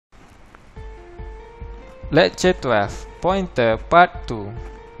Lecture 12, Pointer Part 2.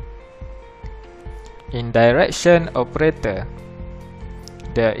 Indirection operator.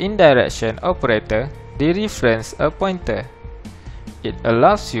 The indirection operator dereferences a pointer. It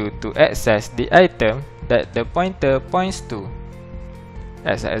allows you to access the item that the pointer points to.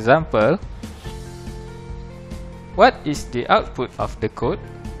 As an example, what is the output of the code?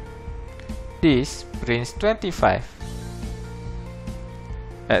 This prints 25.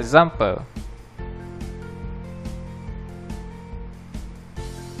 Example: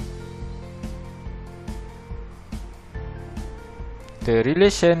 the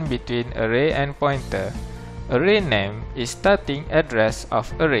relation between array and pointer. Array name is starting address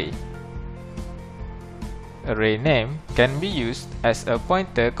of array. Array name can be used as a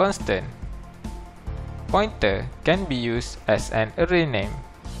pointer constant. Pointer can be used as an array name.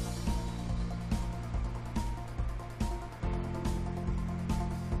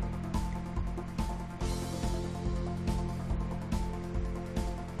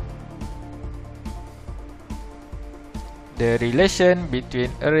 The relation between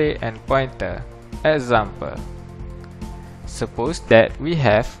array and pointer. Example: suppose that we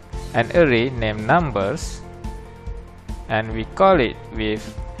have an array named numbers and we call it with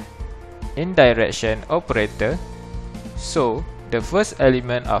indirection operator, so the first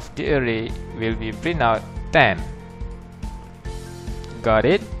element of the array will be print out 10. Got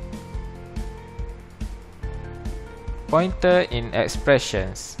it? Pointer in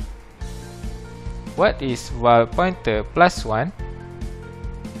expressions. What is val pointer plus 1?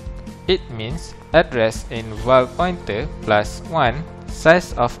 It means address in val pointer plus 1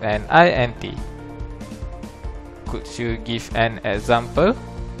 size of an int. Could you give an example?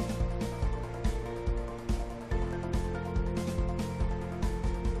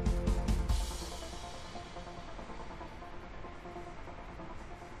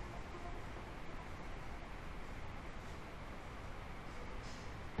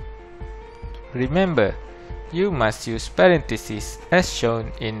 Remember, you must use parentheses as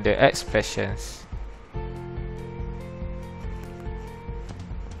shown in the expressions.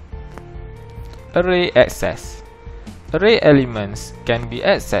 Array access. Array elements can be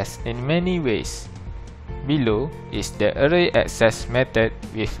accessed in many ways. Below is the array access method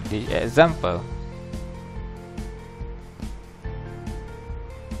with the example.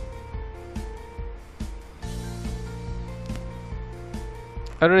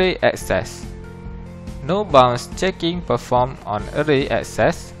 Array access. No bounds checking performed on array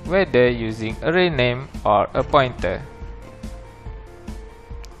access, whether using array name or a pointer.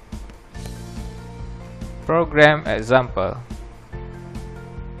 Program example.